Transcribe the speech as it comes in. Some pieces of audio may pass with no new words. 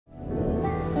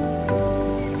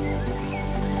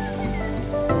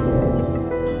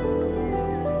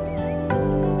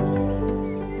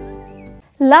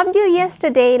Loved you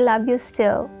yesterday, love you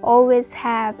still, always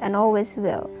have and always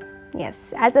will.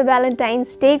 Yes, as a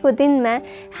Valentines Day को दिनमा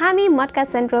हामी मटका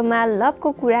सेन्ट्रलमा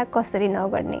लभको कुरा कसरी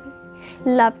नगर्ने,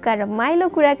 लभका रमाइलो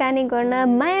कुराकानी गर्न,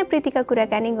 माया प्रीतिका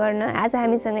कुराकानी गर्न आज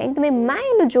हामीसँग एकदमै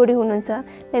मायालु जोडी हुनुहुन्छ.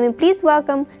 Let me please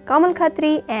welcome Kamal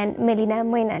Khatri and Melina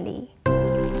Mainali.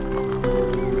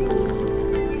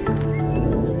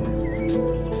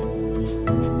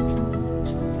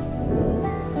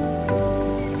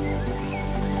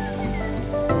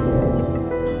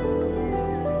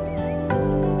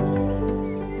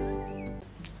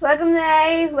 Welcome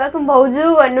दाइ, वेलकम भाउजू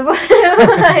भन्नुपर्यो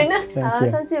हैन?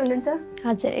 सन्चै हुनुहुन्छ?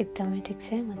 हजुर एकदमै ठिक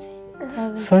छ म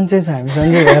चाहिँ. सन्चै छ, हामी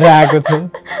सन्चै भएर आएको छौँ.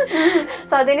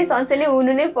 सधैँ नै सन्चै नै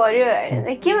हुनु नै पर्यो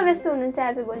हैन? केमा व्यस्त हुनुहुन्छ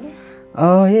आजभोलि?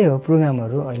 यही हो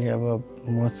प्रोग्रामहरू, अहिले अब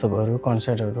महोत्सवहरू,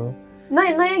 कन्सर्टहरू.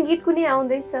 नयाँ गीत कुनै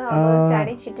आउँदैछ अब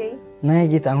चाँडै छिटै? नयाँ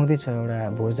गीत आउँदैछ, एउटा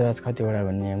भोजराज खतिवडा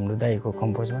भन्ने हाम्रो दाइको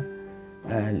कम्पोजमा,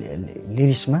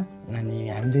 लिरिक्समा, अनि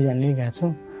हामी दुईजनाले गाएको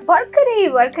छौँ.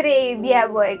 भर्खरै बिहा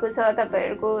भएको छ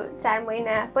तपाईहरुको, 4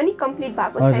 महिना पनि कम्प्लिट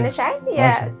भएको छैन सायद,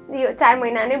 या यो 4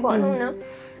 महिना नै भनौँ न.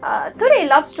 थोरै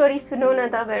लभ स्टोरी सुनौ न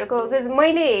तपाईहरुको, बिकज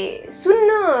मैले सुन्न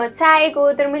चाहेको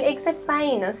तर मैले एक्सेप्ट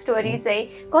पाइनँ स्टोरी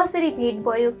चाहिँ. कसरी भेट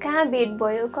भयो, कहाँ भेट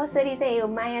भयो, कसरी चाहिँ यो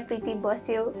माया प्रीति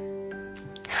बस्यो?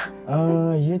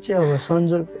 यो चाहिँ अब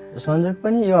संजोग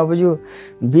पनि, यो अब यो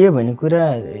बिहे भन्ने कुरा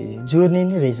जोड्ने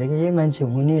नै रहेछ कि यो मान्छे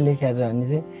हुने लेख्या छ भने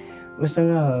चाहिँ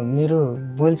उसँग मेरो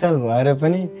बोलचाल भएर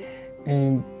पनि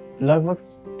लगभग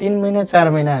 3 महिना 4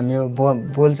 महिना हामी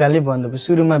बोलचालै बन्द भयो.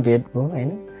 सुरुमा भेट भयो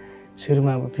होइन,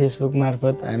 सुरुमा अब फेसबुक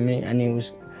मार्फत हामी, अनि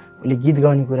उसले गीत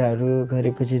गाउने कुराहरू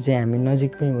गरेपछि चाहिँ हामी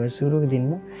नजिक पनि भयो सुरुको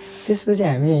दिनमा. त्यसपछि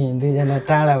हामी दुईजना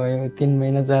टाढा भयो 3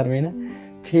 महिना 4 महिना.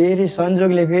 फेरि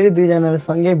संजोगले फेरि दुईजनालाई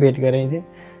सँगै भेट गराइदियो.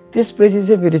 त्यसपछि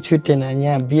चाहिँ फेरि छुट्टेन,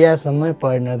 यहाँ बिहासम्म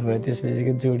परिणत भयो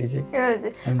त्यसपछिको जोडी चाहिँ.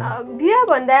 हजुर,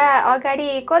 बिहाभन्दा अगाडि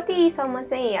कतिसम्म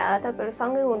चाहिँ तपाईँहरू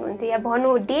सँगै हुनुहुन्थ्यो, या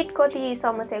भनौँ डेट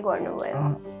कतिसम्म चाहिँ गर्नुभयो?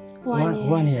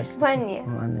 1 year.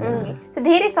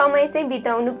 धेरै समय चाहिँ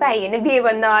बिताउनु पाइएन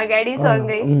बिहेभन्दा अगाडि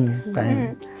सँगै.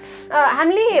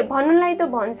 हामीले भन्नुलाई त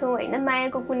भन्छौँ होइन,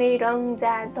 मायाको कुनै रङ,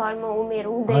 जात, धर्म, उमेर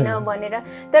हुँदैन भनेर,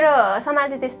 तर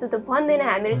समाजले त्यस्तो त भन्दैन.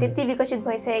 हामीहरू त्यति विकसित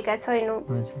भइसकेका छैनौँ.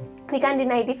 We can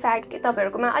deny the fact कि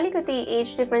तपाईँहरूकोमा अलिकति एज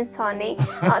डिफरेन्स छ नै.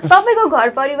 तपाईँको घर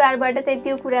परिवारबाट चाहिँ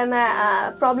त्यो कुरामा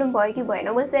प्रब्लम भयो कि भएन?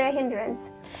 Was there a हिन्ड्रेन्स?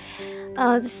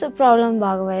 त्यस्तो प्रब्लम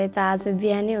भएको भए त आज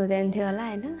बिहा नै हुँदैन थियो होला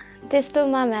होइन,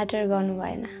 त्यस्तोमा म्याटर गर्नु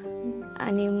भएन.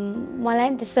 अनि मलाई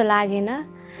पनि त्यस्तो लागेन.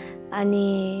 अनि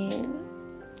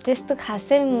त्यस्तो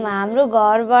खासै हाम्रो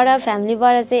घरबाट,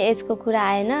 फ्यामिलीबाट चाहिँ एजको कुरा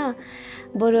आएन,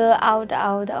 बरु आउट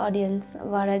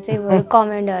अडियन्सबाट चाहिँ बरु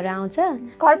कमेन्टहरू आउँछ.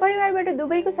 घर परिवारबाट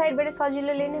दुबईको साइडबाट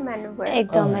सजिलोले नै मान्नु पर्यो.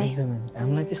 एकदमै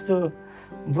हामीलाई त्यस्तो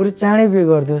बरु चाँडै बिहे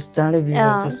गरिदियोस्, चाँडै बिहे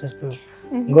गरिदियोस् जस्तो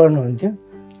गर्नुहुन्थ्यो.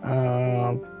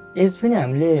 एज पनि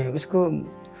हामीले उसको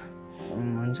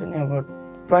हुन्छ नि अब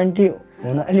 20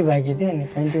 हुन अलि बाँकी थियो, अनि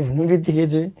 20 हुनु बित्तिकै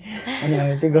चाहिँ अनि अब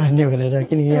चाहिँ गर्ने भनेर.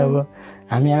 किनकि अब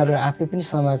हामीहरू आफै पनि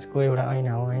समाजको एउटा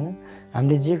ऐना हो होइन,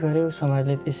 हामीले जे गर्यो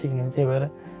समाजले त्यही सिक्ने हो. त्यही भएर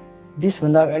 20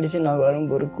 भन्दा अगाडि चाहिँ नगरौँ,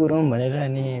 बरु कुरौँ भनेर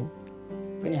अनि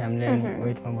पनि हामीले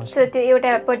वेटमा बस्छौँ. सो त्यो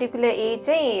एउटा पर्टिकुलर एज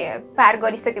चाहिँ पार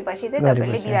गरिसकेपछि चाहिँ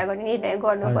तपाईँले विवाह गर्ने निर्णय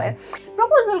गर्नुभयो.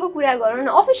 प्रपोजलको कुरा गरौँ न,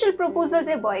 अफिसियल प्रपोजल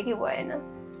चाहिँ भयो कि भएन?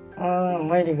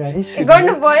 मैले गरेँ,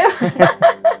 गर्नुभयो.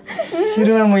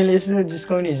 सुरुमा मैले यसो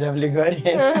जिस्काउने हिसाबले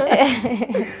गरेँ,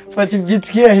 पछि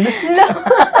बिच्क्यो होइन.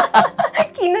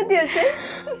 किन त्यो चाहिँ?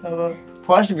 अब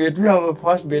फर्स्ट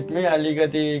भेटमै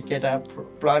अलिकति केटा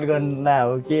प्लट गर्न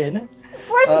हो कि होइन.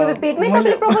 फर्स्ट भेटमै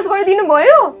तपाईँले प्रपोज गरिदिनु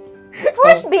भयो?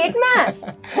 फर्स्ट भेटमा?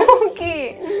 ओके.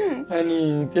 अनि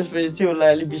त्यसपछि चाहिँ उसलाई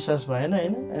अलिक विश्वास भएन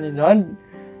होइन, अनि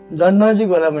झन् नजिक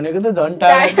होला भनेको त झन्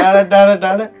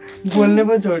टाढा बोल्ने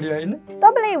पो छोड्यो होइन.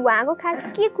 तपाईँलाई उहाँको खास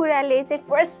के कुराले चाहिँ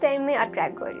फर्स्ट टाइममै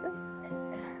अट्र्याक्ट गर्यो?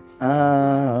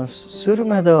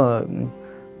 सुरुमा त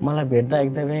मलाई भेट्दा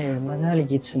एकदमै मजाले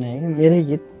गीत सुनायो, मेरै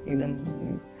गीत एकदम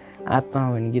आत्मा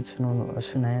भन्ने गीत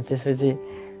सुनायो. त्यसपछि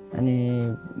अनि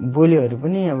बोलीहरू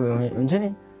पनि अब हुन्छ नि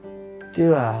त्यो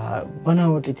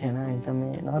बनावटी थिएन, एकदमै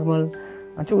नर्मल.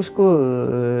 त्यो उसको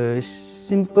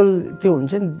सिम्पल त्यो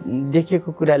हुन्छ नि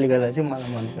देखेको कुराले गर्दा चाहिँ मलाई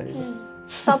मन पर्यो.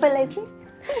 तपाईँलाई चाहिँ?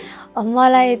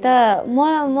 मलाई त म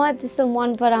त्यस्तो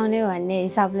मन पराउने भन्ने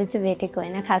हिसाबले चाहिँ भेटेको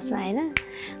होइन खासमा होइन.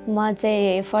 म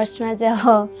चाहिँ फर्स्टमा चाहिँ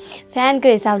अब फ्यानको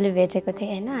हिसाबले भेटेको थिएँ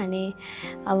होइन. अनि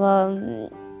अब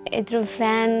यत्रो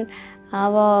फ्यान,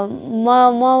 अब म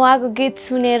उहाँको गीत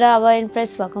सुनेर अब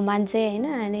इम्प्रेस भएको मान्छे होइन.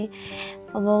 अनि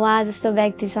अब उहाँ जस्तो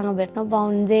व्यक्तिसँग भेट्न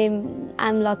पाउनु चाहिँ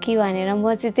आइएम लकी भनेर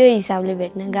म चाहिँ त्यो हिसाबले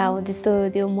भेट्न गएको। त्यस्तो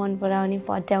त्यो मन पराउने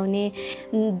पट्याउने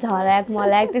झल्याक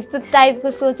मल्याक त्यस्तो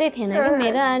टाइपको सोचै थिएन कि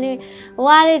मेरो। अनि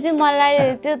उहाँले चाहिँ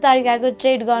मलाई त्यो तरिकाको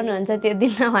ट्रिट गर्नुहुन्छ त्यो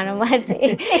दिनमा भनेर म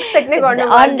चाहिँ एक्सपेक्ट नै गर्नु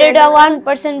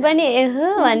 101% पनि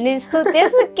भन्ने त्यस्तो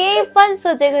केही पनि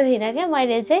सोचेको थिइनँ क्या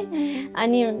मैले चाहिँ।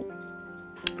 अनि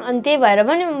त्यही भएर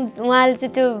पनि उहाँले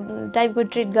चाहिँ त्यो टाइपको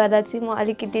ट्रिट गर्दा चाहिँ म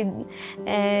अलिकति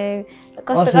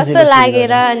कस्तो कस्तो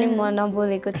लागेर अनि म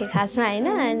नबोलेको थिएँ खासमा होइन।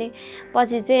 अनि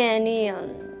पछि चाहिँ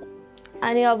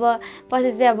अनि अब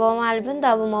पछि चाहिँ अब उहाँले पनि त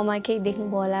अब ममा केही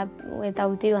देख्नुभयो होला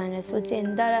यताउति भनेर सोचेँ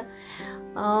नि। तर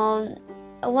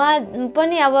उहाँ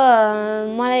पनि अब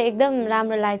मलाई एकदम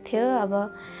राम्रो लाग्थ्यो।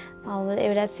 अब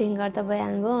एउटा सिङ्गर त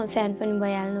भइहाल्नुभयो, फ्यान पनि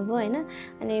भइहाल्नुभयो होइन।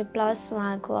 अनि प्लस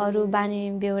उहाँको अरू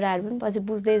बानी बेहोराहरू पनि पछि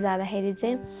बुझ्दै जाँदाखेरि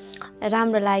चाहिँ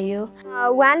राम्रो लाग्यो।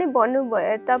 उहाँले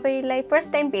भन्नुभयो तपाईँलाई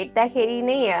फर्स्ट टाइम भेट्दाखेरि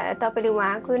नै तपाईँले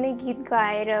उहाँको नै गीत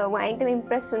गाएर उहाँ एकदम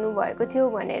इम्प्रेस हुनुभएको थियो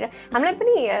भनेर हामीलाई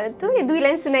पनि त्यो 2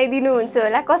 लाइन सुनाइदिनुहुन्छ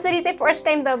होला कसरी चाहिँ फर्स्ट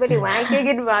टाइम तपाईँले उहाँकै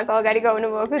गीत उहाँको अगाडि गाउनु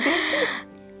भएको थियो।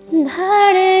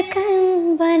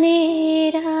 धडकन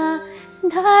बनेर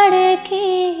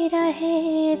धडकिरहेछु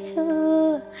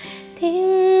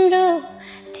तिम्रो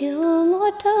त्यो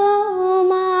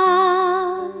मुटुमा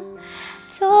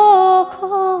चोखो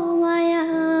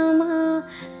मायामा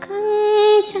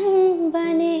कञ्चन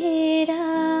बनेर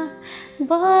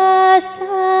बस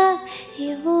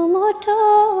यो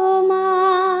मुटुमा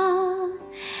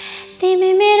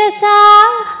तिमी मेरो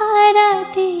सहारा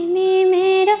तिमी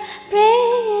मेरो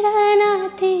प्रेरणा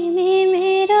तिमी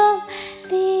मेरो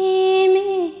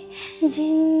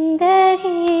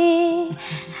जिन्दगी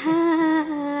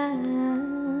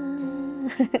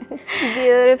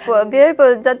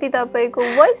ब्युटिफुल जति तपाईँको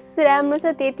भोइस राम्रो छ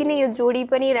त्यति नै यो जोडी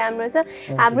पनि राम्रो छ।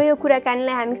 हाम्रो यो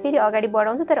कुराकानीलाई हामी फेरि अगाडि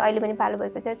बढाउँछौँ तर अहिले पनि पालो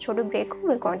भएको छ छोटो brake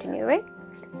will continue right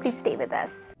please stay with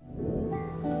us.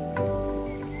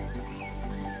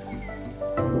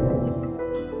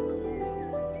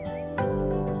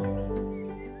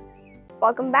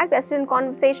 Welcome back to Western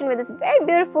Conversation with this very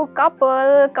beautiful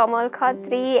couple, Kamal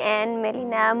and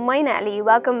Melina Mainali.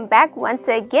 Welcome back once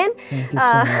again. Thank you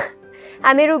so much.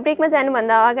 हामीहरू ब्रेकमा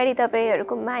जानुभन्दा अगाडि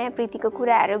तपाईँहरूको माया प्रीतिको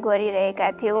कुराहरू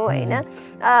गरिरहेका थियौँ होइन।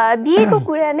 बिहेको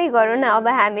कुरा नै गरौँ न अब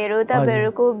हामीहरू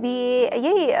तपाईँहरूको बिहे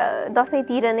यही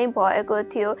दसैँतिर नै भएको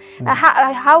थियो।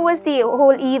 How was the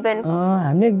whole event?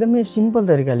 हामीले एकदमै सिम्पल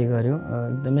तरिकाले गऱ्यौँ,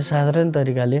 एकदमै साधारण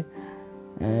तरिकाले।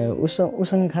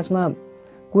 उसँग खासमा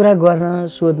कुरा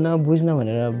गर्न सोध्न बुझ्न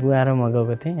भनेर बुवा र म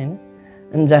गएको थिएँ होइन।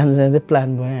 अनि जाँदा जाँदै प्लान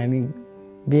भयो हामी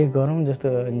बिहे गरौँ जस्तो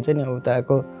हुन्छ नि।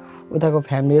 उताको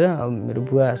फ्यामिली र मेरो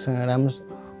बुवासँग राम्रो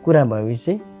कुरा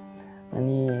भएपछि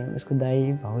अनि उसको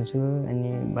दाइ भाउजू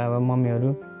अनि बाबा मम्मीहरू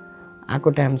आएको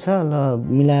टाइम छ ल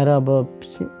मिलाएर अब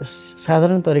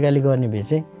साधारण तरिकाले गर्ने भए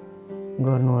चाहिँ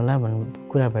गर्नु होला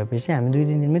भन्ने कुरा भएपछि हामी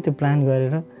 2-3 दिनमै त्यो प्लान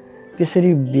गरेर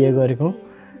त्यसरी बिहे गरेको।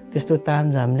 त्यस्तो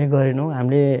तामझामले गरेनौँ।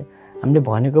 हामीले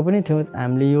भनेको पनि थियौँ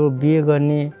हामीले यो बिहे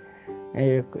गर्ने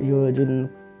यो जुन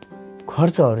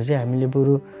खर्चहरू चाहिँ हामीले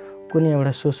बरु कुनै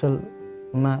एउटा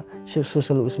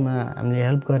सोसल उसमा हामीले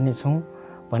हेल्प गर्नेछौँ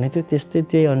भने थियो।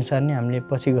 त्यही अनुसार नै हामीले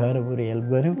पछि गएर बरु हेल्प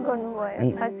गऱ्यौँ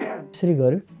त्यसरी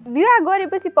गऱ्यौँ। विवाह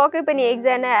गरेपछि पक्कै पनि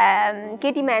एकजना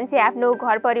केटी मान्छे आफ्नो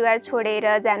घर परिवार छोडेर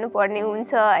जानुपर्ने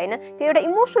हुन्छ होइन। त्यो एउटा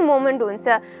इमोसनल मोमेन्ट हुन्छ।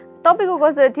 तपाईँको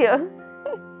कस्तो थियो?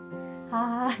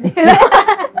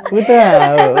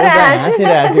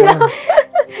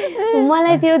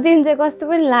 मलाई त्यो दिन चाहिँ कस्तो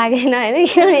पनि लागेन होइन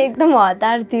किनभने एकदम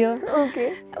हतार थियो।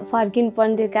 फर्किनु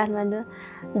पर्ने थियो काठमाडौँ।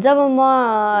 जब म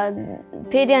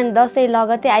फेरि अनि दसैँ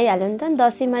लगत्तै आइहाल्यो नि त।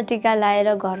 दसैँमा टिका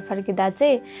लगाएर घर फर्किँदा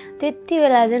चाहिँ त्यति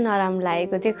बेला चाहिँ नराम्रो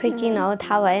लागेको थियो। खोइ किन हो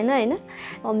थाहा भएन होइन।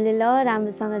 मम्मीले ल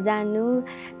राम्रोसँग जानु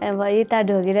अब यता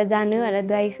ढोगेर जानु भनेर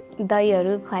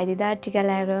दहीहरू खुवाइदिँदा टिका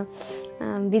लगाएर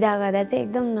बिदा गर्दा चाहिँ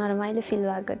एकदम नरमाइलो फिल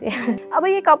भएको थियो। अब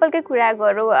यो कपालकै कुरा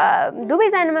गरौँ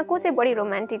दुवैजनामा को चाहिँ बढी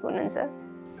रोमान्टिक हुनुहुन्छ?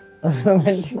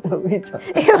 रोमान्टिक तपाईँ छ।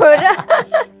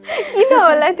 किन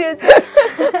होला त्यो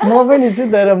चाहिँ? म पनि छु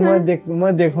तर म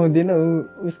देखाउँदिनँ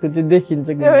उसको चाहिँ देखिन्छ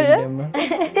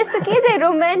त्यस्तो के चाहिँ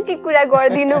रोमान्टिक कुरा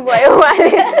गरिदिनु भयो उहाँले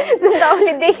जुन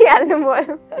तपाईँले देखिहाल्नु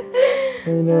भयो?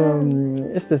 होइन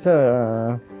यस्तो छ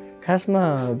खासमा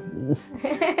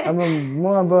अब म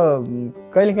अब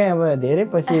कहिलेकाहीँ अब धेरै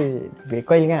पछि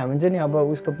कहिलेकाहीँ हुन्छ नि अब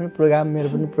उसको पनि प्रोग्राम मेरो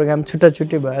पनि प्रोग्राम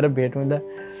छुट्टै भएर भेट हुँदा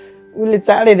उसले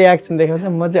चाँडै रियाक्सन देखाउँछ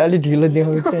म चाहिँ अलिक ढिलो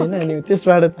देखाउँछु होइन। अनि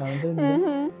त्यसबाट थाहा हुन्छ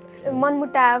नि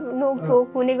मनमुटाव नोकझोक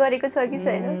हुने गरेको छ कि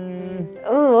छैन?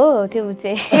 हो त्यो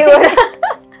चाहिँ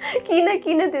किन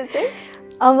त्यो चाहिँ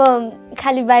अब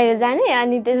खालि बाहिर जाने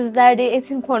अनि त्यस पछाडि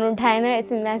एकछिन फोन उठाएन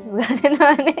एकछिन म्यासेज गरेन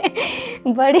भने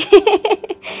बढी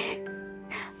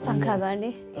शङ्का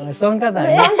गर्ने शङ्का त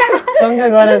शङ्का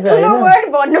गरेछ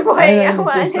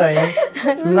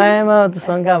मायामा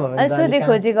शङ्का भयो सोधी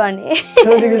खोजी गर्ने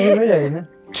होइन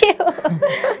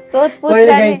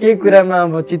कहिलेकाहीँ केही कुरामा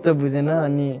अब चित्त बुझेन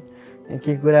अनि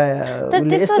केही कुरा तर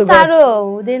त्यस्तो साह्रो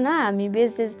हुँदैन हामी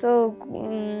बेस त्यस्तो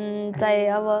चाहिँ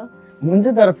अब हुन्छ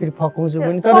तर फेरि फकाउँछु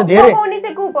पनि तर धेरै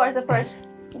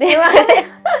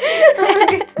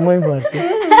मै पर्छु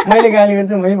मैले गाली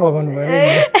गर्छु मै फकाउनु पर्यो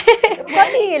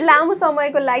कति लामो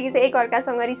समयको लागि चाहिँ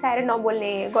एकअर्कासँग रिसाएर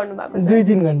नबोल्ने गर्नुभएको छ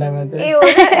 2-3 घण्टा मात्र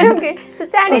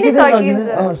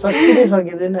सकिँदै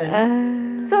सकिँदैन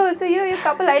सो यो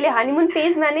कपाल अहिले हनीमुन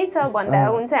फेजमा नै छ भन्दा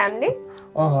हुन्छ हामीले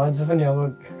अझ पनि अब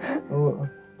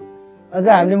अझ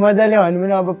हामीले मजाले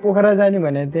हनीमुन अब पोखरा जाने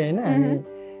भनेको थियो होइन हामी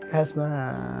खासमा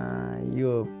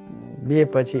यो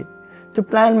बिहेपछि त्यो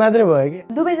प्लान मात्रै भयो कि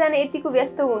दुवैजना यतिको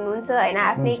व्यस्त हुनुहुन्छ होइन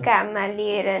आफ्नै काममा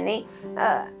लिएर नै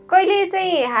कहिले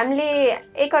चाहिँ हामीले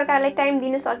एकअर्कालाई टाइम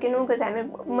दिन सकेनौँ बिकज हामी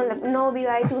मतलब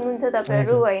नविवाहित हुनुहुन्छ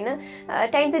तपाईँहरू होइन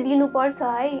टाइम चाहिँ दिनुपर्छ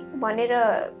है भनेर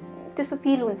त्यस्तो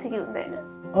फिल हुन्छ कि हुँदैन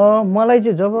मलाई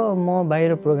चाहिँ जब म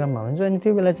बाहिर प्रोग्राममा हुन्छु अनि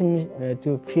त्यो बेला चाहिँ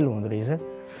त्यो फिल हुँदो रहेछ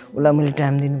उसलाई मैले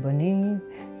टाइम दिनुपर्ने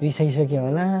रिसाइसकेँ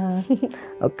होला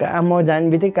अब कहाँ म जाने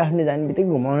बित्तिकै काट्ने जाने बित्तिकै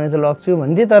घुमाउन चाहिँ लग्छु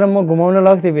भन्थेँ तर म घुमाउन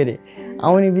लग्थेँ फेरि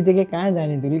आउने बित्तिकै कहाँ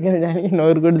जाने धुलिखेल जाने कि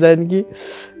नगरकोट जाने कि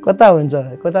कता हुन्छ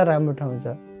कता राम्रो ठाउँ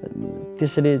छ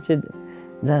त्यसरी चाहिँ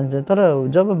जान्छ तर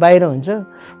जब बाहिर हुन्छ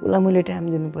उसलाई मैले टाइम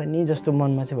दिनुपर्ने जस्तो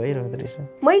मनमा चाहिँ भइरहेको रहेछ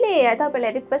मैले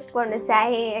तपाईँलाई रिक्वेस्ट गर्न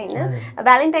चाहेँ होइन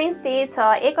भ्यालेन्टाइन्स डे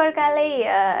छ एकअर्कालाई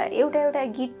एउटा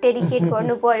गीत डेडिकेट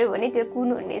गर्नु पर्यो भने त्यो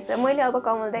कुन हुनेछ मैले अब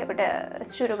कमल दाइबाट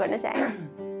सुरु गर्न चाहेँ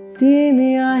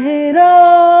तिमी आएर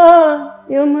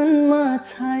यो मनमा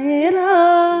छाएर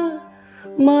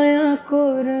मायाको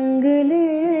रङ्गले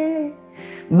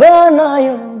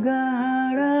बनायो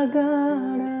गाडा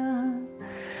गाडा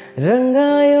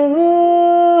रङ्गायो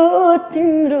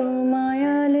तिम्रो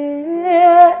मायाले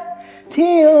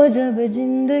थियो जब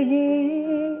जिन्दगी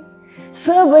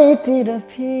सबैतिर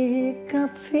फिका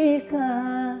फिका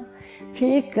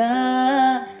फिका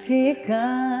फिका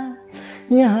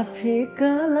यहाँ फिका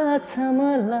लाग्छ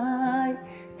मलाई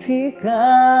फिका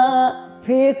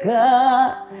फिका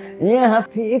यहाँ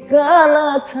फिका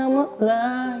लाग्छ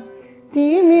मलाई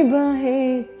तिमी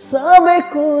बाहेक सबै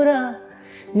कुरा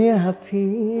यहाँ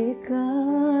फिका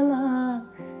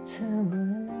लाग्छ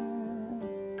मलाई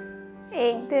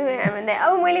एकदमै राम्रो दाइ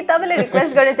अब मैले तपाईँलाई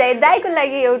रिक्वेस्ट गर्न चाहेँ दाइको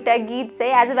लागि एउटा गीत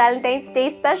चाहिँ आज भ्यालेन्टाइन्स डे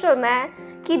स्पेसलमा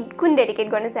के कुन डेडिकेट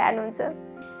गर्न चाहनुहुन्छ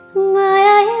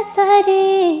माया यसरी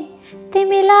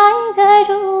तिमीलाई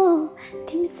गरौँ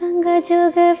तिमीसँग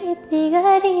जोग बित्ने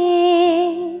गरी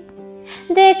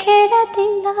देखेर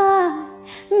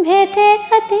तिमीलाई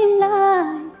भेटेर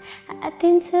तिमीलाई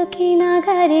आतिन्छु किन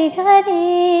गरी गरी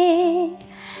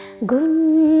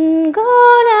गुनगुनाउने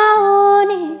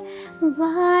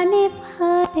बानी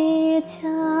भएछ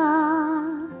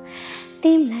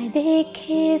तिमीलाई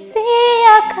देखेपछि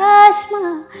आकाशमा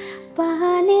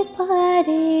पानी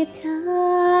परेछ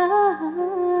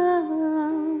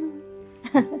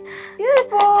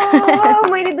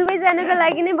मैले दुवैजनाको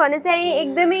लागि नै भन्न चाहेँ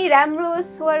एकदमै राम्रो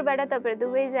स्वरबाट तपाईँहरू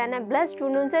दुवैजना ब्लेस्ड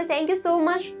हुनुहुन्छ thank you so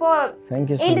much for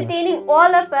entertaining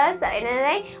all of us होइन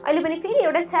है अहिले पनि फेरि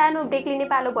एउटा सानो ब्रेक लिने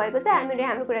पालो भएको छ हामीले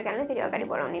हाम्रो कुराकानीलाई फेरि अगाडि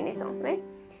बढाउने नै छौँ है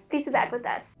please back with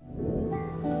us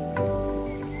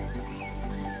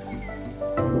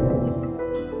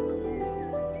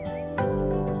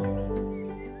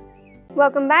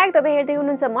welcome back तपाईँ हेर्दै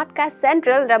हुनुहुन्छ मटका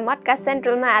सेन्ट्रल र मटका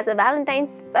सेन्ट्रलमा आज Valentine's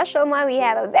स्पेसलमा we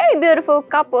have a very beautiful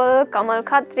couple Kamal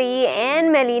Khatri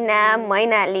and Melina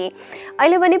Mainali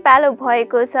अहिले पनि पालो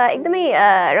भएको छ एकदमै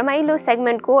रमाइलो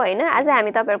सेगमेन्टको होइन आज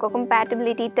हामी तपाईँहरूको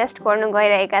कम्प्याटेबिलिटी टेस्ट गर्न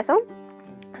गइरहेका छौँ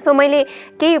सो मैले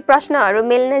केही प्रश्नहरू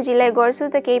मेलिनाजीलाई गर्छु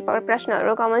त केही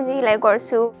प्रश्नहरू कमलजीलाई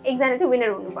गर्छु एकजना चाहिँ विनर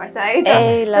हुनुपर्छ है त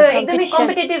सो एकदमै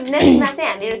कम्पिटेटिभनेसमा चाहिँ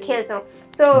हामीहरू खेल्छौँ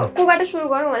सो कोबाट सुरु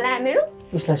गरौँ होला हामीहरू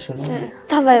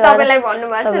तपाईँलाई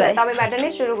भन्नुभएको छ तपाईँबाट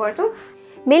नै सुरु गर्छौँ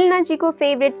मेलिनाजीको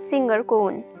फेभरेट सिङ्गर को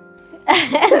हुन्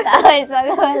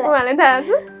उहाँलाई थाहा छ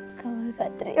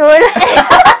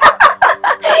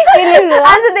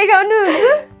आज देखाउनुहुन्छ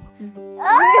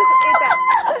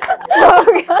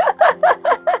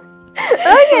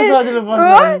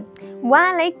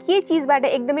उहाँलाई के चिजबाट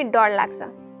एकदमै डर लाग्छ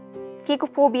के को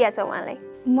फोबिया छ उहाँलाई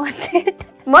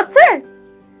मच्छर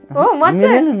हो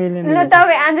मच्छर ल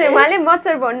तपाईँ आन्सर उहाँले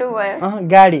मच्छर भन्नुभयो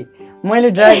गाडी मैले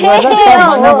ड्राइभ गर्दा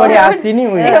सबभन्दा बढी आत्तिनी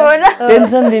उयो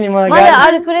टेन्सन दिने मैले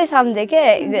अरू कुरै सम्झेँ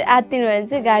के आत्तिनु भने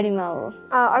चाहिँ गाडीमा हो।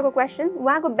 अर्को क्वेसन,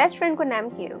 उहाँको बेस्ट फ्रेन्डको नाम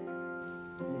के हो?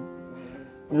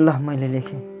 ल मैले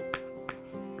लेखेँ।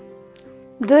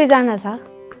 2 जना छ।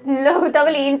 ल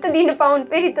तपाईँले हिन्ट त दिनु पाउनु,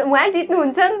 फेरि उहाँ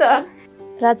जित्नुहुन्छ नि त।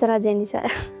 रचना जेनिसा।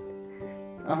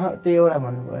 त्यो एउटा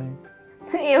भन्नु पर्यो।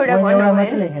 एउटा भन्नु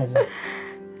मात्रै लेखेको छु।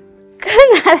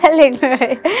 कनालाई लेख्नु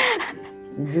भयो?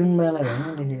 जुन मलाई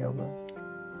भन्नु लेखेको अब।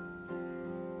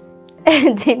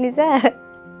 जेनिसा।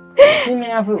 तिमी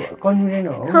आफू कन्फिडेन्ट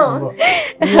हो अब।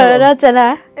 रचना।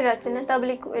 रचना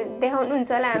तपाईँले देखाउनुहुन्छ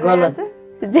होला हामीलाई आज?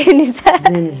 जेनिसा।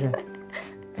 जेनिसा।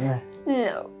 ल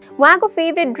उहाँको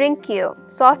फेभरेट ड्रिङ्क के हो?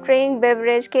 सफ्ट ड्रिङ्क,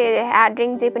 बेभरेज के, हार्ड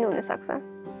ड्रिङ्क जे पनि हुनसक्छ।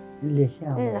 लेखेँ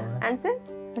अब। ल आन्सर?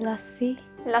 लस्सी।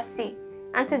 लस्सी।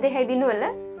 आन्सर देखाइदिनु होला।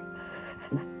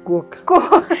 कोक।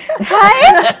 कोक।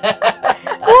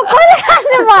 कसले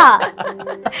खान्छ म?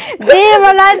 जे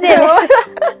मलाई दे।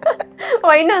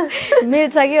 होइन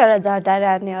मिल्छ कि होला झटाएर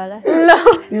हान्ने होला। ल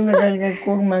तिमीले कहिले काहीँ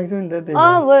कोक माग्छौ नि त त्यही।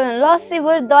 लस्सी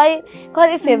भयो दही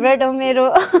कति फेभरेट हो मेरो।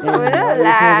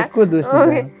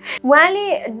 उहाँले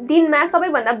दिनमा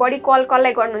सबैभन्दा बढी कल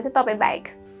कसलाई गर्नुहुन्छ तपाईँ बाहेक?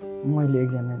 मैले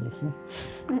एकजना लेखेँ।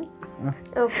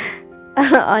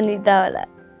 अनिता होला।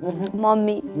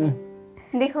 मम्मी।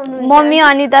 देखाउनु मम्मी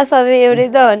अनिता सबै एउटै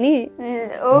त हो नि।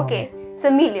 ओके सो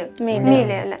मिल्यो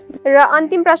ल। र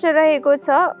अन्तिम प्रश्न रहेको छ,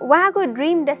 उहाँको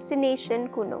ड्रिम डेस्टिनेसन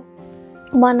कुन हो?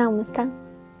 मना मुस्ताङ।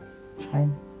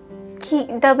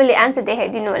 तपाईँले आन्सर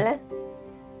देखाइदिनु होला।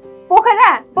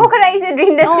 Pokhara. Pokhara is a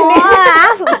dream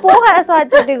destination. Pokhara 7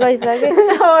 चोटि गइसके।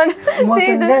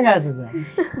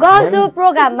 गएको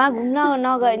प्रोग्राममा घुम्न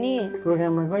नगए नि।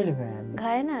 प्रोग्राममा कहिले गए?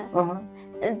 गएन।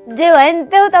 जे भयो नि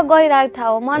त्यो त गइरहेको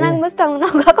ठाउँ। मनाङ मुस्ताङ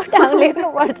नगएको ठाउँ लेख्नु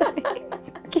पर्छ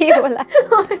के होला।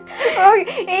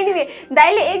 एनिवे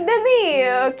दाइले एकदमै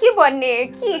के भन्ने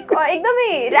कि एकदमै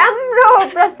राम्रो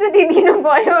प्रस्तुति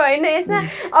दिनुभयो होइन यसमा।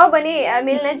 अब भने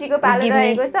मेलिनाजीको पालो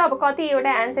रहेको छ। अब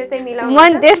कतिवटा आन्सर चाहिँ मिलाउनु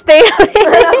मन त्यस्तै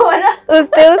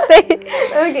उस्तै उस्तै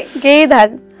ओके केही थाहा।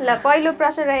 ल पहिलो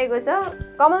प्रश्न रहेको छ,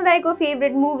 कमल दाइको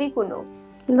फेभरेट मुभी कुन हो?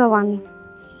 ल भन्नु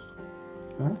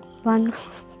भन्नु।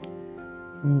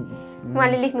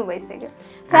 उहाँले लेख्नु भइसक्यो।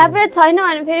 फेभरेट छैन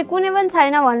भने फेरि कुनै पनि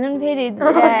छैन भन्नु नि। फेरि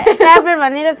फेभरेट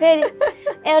भनेर फेरि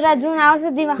एउटा जुन आउँछ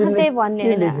दिमागमा त्यही भन्ने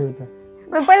होइन।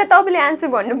 पहिला तपाईँले आन्सर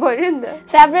भन्नु पर्यो नि त।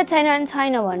 फेभरेट छैन भने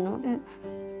छैन भन्नु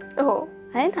हो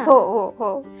होइन? हो हो हो।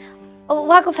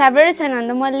 उहाँको फेभरेट छैन भने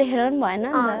त मैले लेखेर पनि भएन नि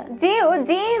त। जे हो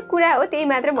जे कुरा हो त्यही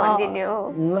मात्र भनिदिने हो।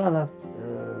 ल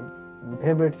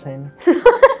फेभरेट छैन।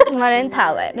 मलाई पनि थाहा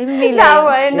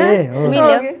भएन।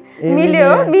 मिल्यो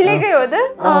मिलेकै हो त।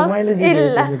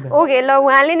 ओके ल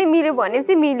उहाँले नै मिल्यो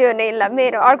भनेपछि मिल्यो नै। ल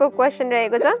मेरो अर्को क्वेसन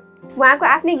रहेको छ, उहाँको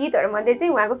आफ्नै गीतहरू मध्ये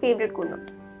चाहिँ उहाँको फेभरेट कुन हो?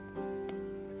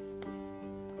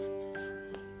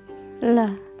 ल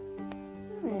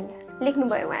लेख्नु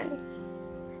भयो उहाँले।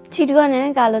 छिट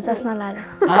गर्ने कालो चस्मा लाएर।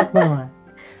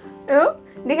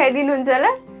 देखाइदिनुहुन्छ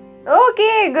होला।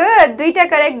 ओके गुड, 2टा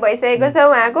करेक्ट भइसकेको छ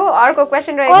उहाँको। अर्को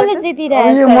क्वेसन रहेको छ,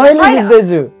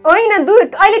 होइन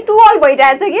अहिले 2 अल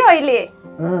भइरहेछ कि अहिले।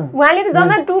 उहाँले त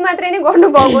जम्मा 2 मात्रै नै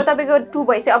गर्नुभएको, तपाईँको 2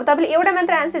 भइसक्यो। अब तपाईँले एउटा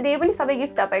मात्र आन्सर दिए पनि सबै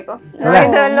गिफ्ट तपाईँको।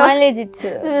 मैले जित्छु।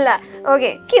 ल ओके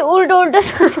के उल्टो उल्टो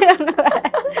सोचिरहनु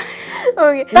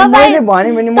ओके मैले भने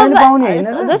मैले पाउने हैन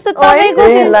जस्तो तपाईको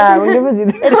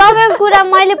तपाईको कुरा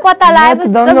मैले पत्ता लगाएपछि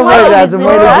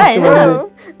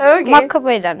ओके मक्ख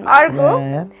भइजानु। अर्को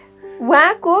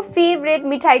उहाँको फेभरेट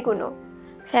मिठाई कुन हो?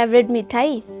 फेभरेट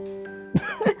मिठाई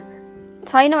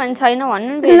छैन भने छैन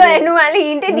भन्नु नि। ल हेर्नु उहाँले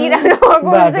हिन्टै दिइराख्नु भएको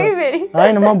हुन्छ कि फेरि।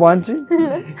 हैन म भन्छु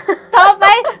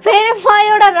तपाईँ फेरि म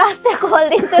एउटा रस्ता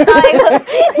खोल्दिन्छु तपाईको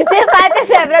जे पाए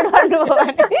फेभरेट भन्नुभयो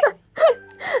भने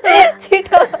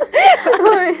छिटो।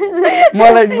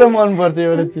 मलाई एकदम मन पर्छ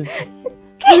एउटा चीज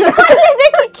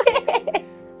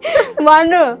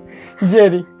भन्नु।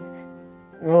 जेरी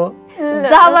हो।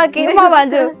 जब कि म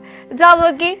भन्छु जब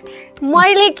कि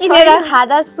मैले किनेर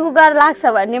खाँदा सुगर लाग्छ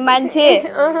भन्ने मान्छे,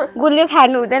 गुलियो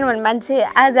खानु हुँदैन भन्ने मान्छे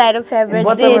आज आएर फेभरेट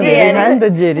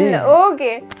जेरी।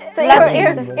 ओके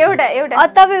एउटा एउटा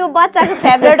तपाईँको बच्चाको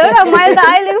फेभरेट हो र मैले त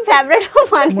अहिलेको फेभरेट हो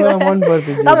भन्नु।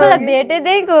 तपाईँलाई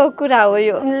भेटेदेखिको कुरा हो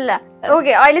यो। ल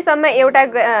ओके अहिलेसम्म एउटा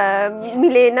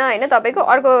मिलेन होइन तपाईँको।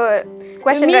 अर्को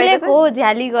क्वेसन मिलेको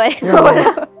झ्याली गयो।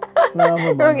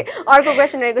 ओके अर्को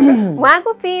क्वेसन रहेको छ,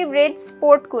 उहाँको फेभरेट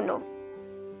स्पोर्ट कुन हो?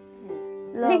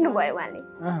 लेख्नु भयो उहाँले।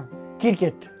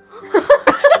 क्रिकेट।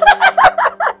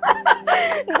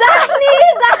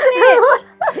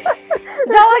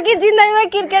 जब कि जिन्दगीमा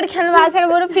क्रिकेट खेल्नु भएको छैन,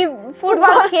 बरु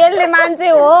फुटबल खेल्ने मान्छे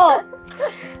हो।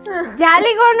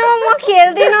 झ्याली गर्नुमा म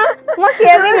खेल्दिनँ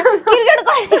क्रिकेट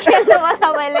कहिले खेल्नु भयो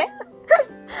तपाईँले?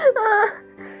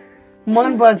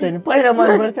 मन पर्छ नि पहिला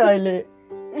मन पर्थ्यो अहिले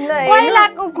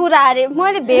पहिलाको कुरा अरे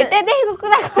मैले भेटेदेखिको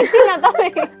कुरा गर्दिनँ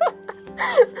तपाईँ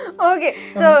ओके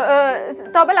सो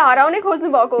तपाईँलाई हराउनै खोज्नु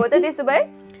भएको हो त त्यसो भए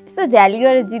यस्तो झ्याली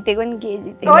गरेर जितेको नि के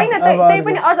जितेको होइन त्यही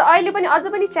पनि अझ अहिले पनि अझ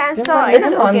पनि चान्स छ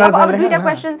होइन अब दुईटा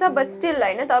क्वेसन छ बट स्टिल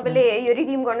होइन तपाईँले यो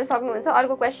रिडिम गर्न सक्नुहुन्छ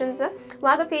अर्को क्वेसन छ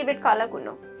उहाँको फेभरेट कलर कुन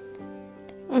हो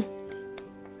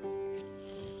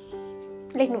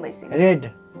लेख्नु भइसक्यो रेड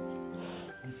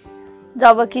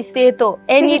जब कि सेतो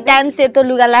एनी टाइम सेतो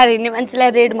लुगा लाएर हिँड्ने मान्छेलाई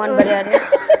रेड मन पर्यो अरे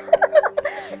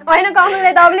होइन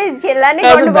कमलले तपाईँले झेल्ला नै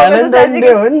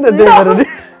गर्नुभएको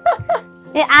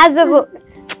ए आजको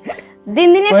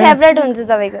दिनदिनै फेभरेट हुन्छ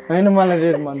तपाईँको होइन मलाई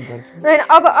रेड मन पर्छ होइन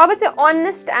अब चाहिँ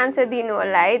अनेस्ट आन्सर दिनु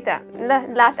होला है त ल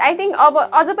लास्ट आई थिङ्क अब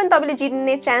अझ पनि तपाईँले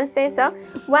जित्ने चान्स चाहिँ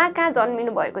छ उहाँ कहाँ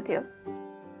जन्मिनु भएको थियो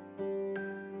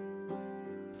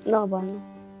नभन्नु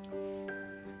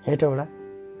हेटौडा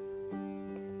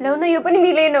लौ न यो पनि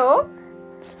मिलेन हो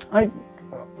अनि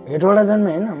हेटौडा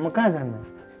जन्मे होइन म कहाँ जन्मे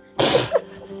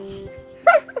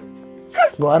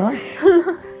घरमा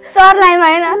सरलाई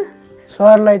होइन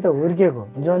सरलाई त हुर्केको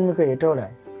जन्मेको हेटौडा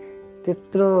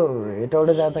त्यत्रो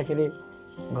हेटौडा जाँदाखेरि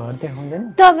घर देखाउँदैन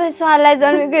तपाईँ सरलाई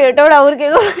जन्मेको हेटौडा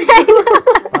हुर्केको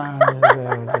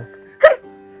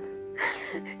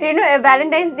हेर्नु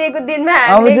भ्यालेन्टाइन्स डेको दिनमा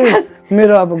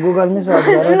मेरो अब गुगलमै सर्च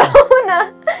गरेर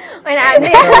होइन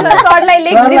हामीले सरलाई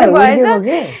लेखिदिनु भएछ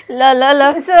ल ल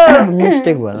ल सो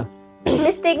मिस्टेक भयो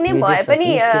मिस्टेक नै भए पनि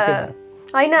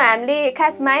होइन हामीले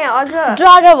खास माया अझ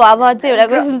ड्र भयो चाहिँ एउटा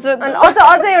क्वेसन सोध्नु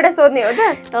अझ एउटा सोध्ने हो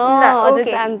त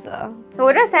ओके हो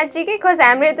र साँच्चीकै कस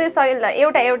हामीले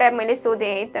त एउटा मैले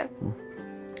सोधेँ है त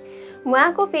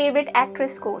उहाँको फेभरेट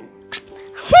एक्ट्रेस को हुन्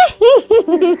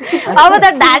अब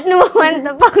त ढाट्नु भयो नि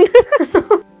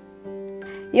त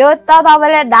यो त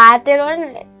तपाईँलाई ढाटेर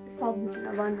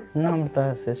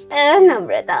Namrata Shrestha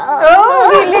Namrata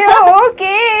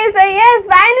okay so yes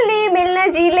finally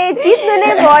मेलिनाजीले जित्नु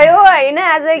नै भयो होइन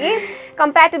आज कि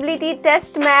कम्प्याटिबिलिटी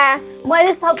टेस्टमा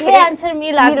मैले सबै आन्सर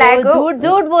मिलाएको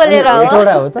झुट बोलेर हो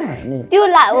त्यो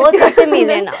हो त चाहिँ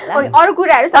मिलेन अरू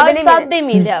कुराहरू सबै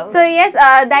मिल्यो सो यस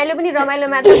दाइले पनि रमाइलो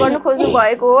मात्र गर्नु खोज्नु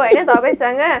भएको हो होइन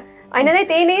तपाईँसँग होइन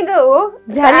त्यही नै त हो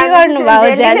झ्याली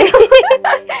गर्नुभयो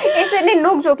यसरी नै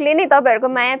नोकझोकले नै तपाईँहरूको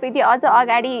माया प्रीति अझ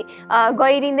अगाडि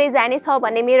गइरिँदै जानेछ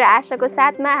भन्ने मेरो आशाको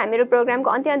साथमा हाम्रो प्रोग्रामको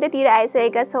अन्त्यतिर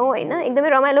आइसकेका छौँ होइन एकदमै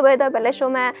रमाइलो भयो तपाईँहरूलाई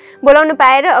सोमा बोलाउनु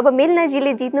पाएर अब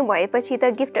मेलिनाजीले जित्नु भएपछि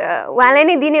त गिफ्ट उहाँलाई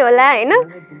नै दिने होला होइन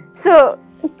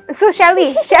so shall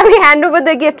we hand over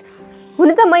the gift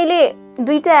हुन त मैले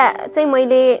दुईटा चाहिँ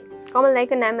मैले कमल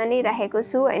दाइको नाममा नै राखेको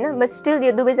छु होइन बट स्टिल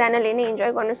यो दुवैजनाले नै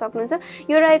इन्जोय गर्न सक्नुहुन्छ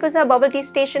यो रहेको छ बबल टी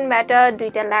स्टेसनबाट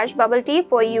दुईटा large bubble tea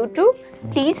for you to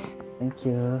please thank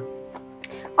you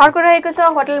अर्को रहेको छ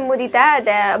होटल मुदिता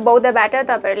बौद्धबाट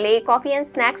तपाईँहरूले coffee and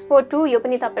snacks for to यो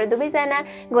पनि तपाईँहरू दुवैजना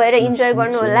गएर इन्जोय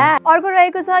गर्नुहोला अर्को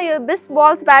रहेको छ यो बिस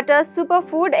बल्सबाट सुपर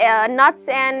फुड नट्स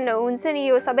एन्ड हुन्छ नि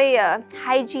यो सबै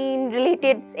हाइजिन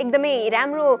रिलेटेड एकदमै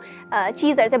राम्रो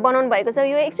चिजहरू चाहिँ बनाउनु भएको छ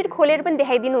यो एकचोटि खोलेर पनि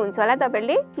देखाइदिनुहुन्छ होला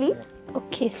तपाईँहरूले प्लिज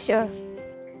ओके स्योर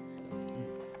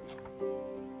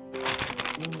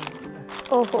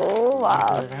ओहो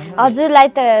वाउ हजुरलाई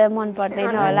त मन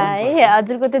पर्दैन होला है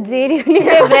हजुरको त जेरी हुने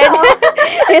फेभरेट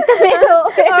यो त मेरो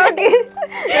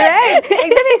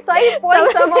एकदमै सही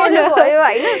पोइन्ट समाउनु भयो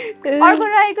होइन अर्को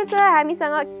रहेको छ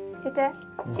हामीसँग एउटा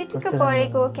चिटिक्क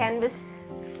परेको क्यानभस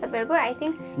तपाईँहरूको आई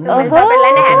थिङ्क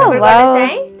तपाईँलाई नै ह्यान्ड ओभर गर्न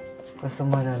चाहे कस्तो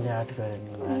मजाले आर्ट गरेर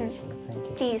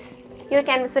प्लिज यो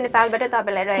क्यानभस नेपालबाट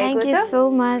तपाईँलाई रहेको छ thank you so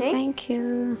much thank you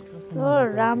so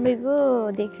राम्रो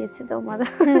देखेछु त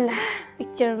मलाई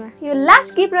पिक्चरमा यो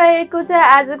लास्ट गिफ्ट रहेको छ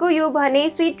आजको यो भने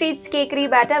स्विट ट्रिट्स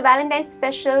केकरीबाट भ्यालेन्टाइन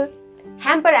स्पेसल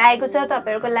ह्याम्पर आएको छ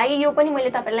तपाईँहरूको लागि यो पनि मैले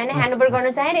तपाईँलाई नै ह्यान्ड ओभर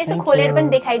गर्न चाहेँ र यसो खोलेर पनि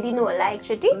देखाइदिनु होला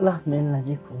एकचोटि ल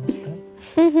मेलिनाजी खोल्नुहोस् त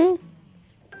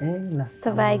ए ल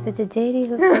तपाईँको चाहिँ जेरी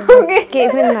हो केही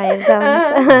पनि नहेर्दा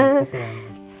हुन्छ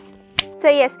so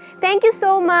yes thank you so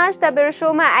much तपाईँहरू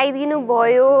सोमा आइदिनु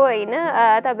भयो होइन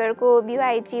तपाईँहरूको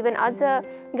विवाहित जीवन अझ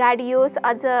गाडियोस्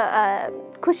अझ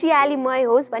खुसियालीमय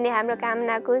होस् भन्ने हाम्रो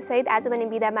कामनाको सहित आज पनि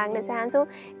बिदा माग्न चाहन्छौँ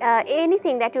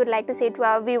anything that you'd like to say to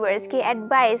our viewers के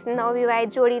एडभाइस नवविवाहित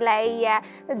जोडीलाई या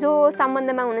जो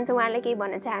सम्बन्धमा हुनुहुन्छ उहाँलाई केही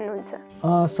भन्न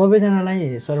चाहनुहुन्छ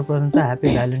सबैजनालाई सर्वप्रथम त ह्याप्पी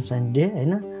भ्यालेन्टाइन डे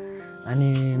होइन अनि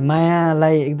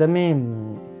मायालाई एकदमै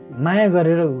माया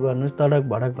गरेर गर्नुहोस् तडक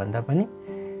भडक भन्दा पनि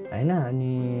होइन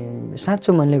अनि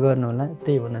साँचो मनले गर्नु होला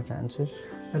त्यही भन्न चाहन्छु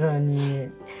र अनि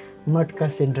मटका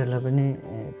सेन्ट्रललाई पनि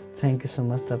थ्याङ्क यू सो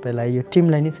मच तपाईँलाई यो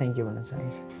टिमलाई नै थ्याङ्क यू भन्न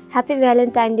चाहन्छु ह्याप्पी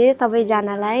भ्यालेन्टाइन डे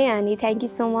सबैजनालाई अनि थ्याङ्क यू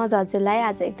सो मच हजुरलाई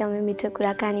आज एकदमै मिठो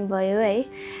कुराकानी भयो है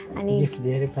अनि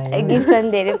गिफ्ट पनि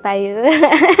धेरै पायो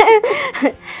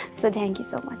so thank you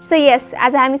so much so yes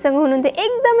आज हामीसँग हुनुहुन्थ्यो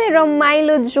एकदमै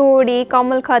रमाइलो जोडी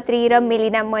कमल खत्री र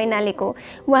मेलिना मैनालीको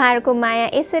उहाँहरूको माया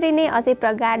यसरी नै अझै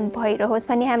प्रगाढ भइरहोस्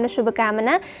भन्ने हाम्रो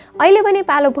शुभकामना अहिले पनि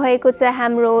पालो भएको छ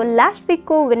हाम्रो लास्ट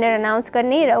विकको विनर अनाउन्स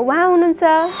गर्ने र उहाँ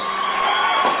हुनुहुन्छ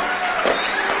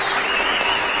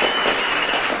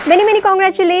मेनी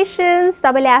कङ्ग्रेचुलेसन्स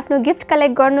तपाईँले आफ्नो गिफ्ट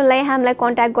कलेक्ट गर्नुलाई हामीलाई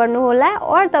कन्ट्याक्ट गर्नुहोला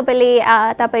और तपाईँले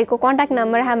तपाईँको कन्ट्याक्ट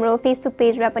नम्बर हाम्रो फेसबुक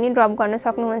पेजमा पनि ड्रप गर्न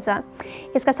सक्नुहुन्छ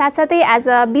यसका साथसाथै आज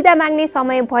बिदा माग्ने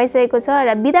समय भइसकेको छ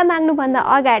र बिदा माग्नुभन्दा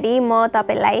अगाडि म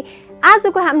तपाईँलाई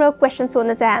आजको हाम्रो क्वेसन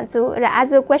सोध्न चाहन्छु र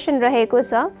आजको क्वेसन रहेको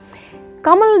छ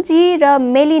कमलजी र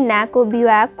मेलिनाको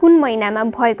विवाह कुन महिनामा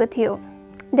भएको थियो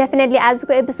डेफिनेटली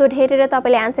आजको एपिसोड हेरेर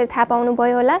तपाईँले आन्सर थाहा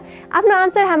पाउनुभयो होला आफ्नो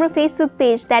आन्सर हाम्रो फेसबुक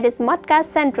पेज द्याट इज मटका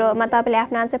सेन्ट्रलमा तपाईँले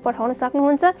आफ्नो आन्सर पठाउन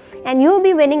सक्नुहुन्छ and you will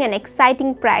be winning an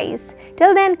exciting price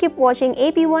till then keep watching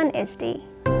AP1HD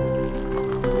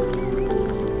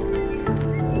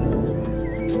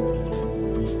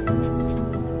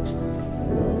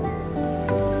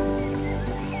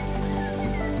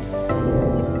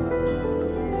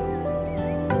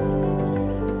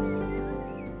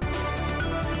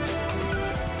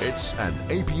It's an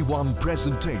AP1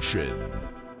 presentation.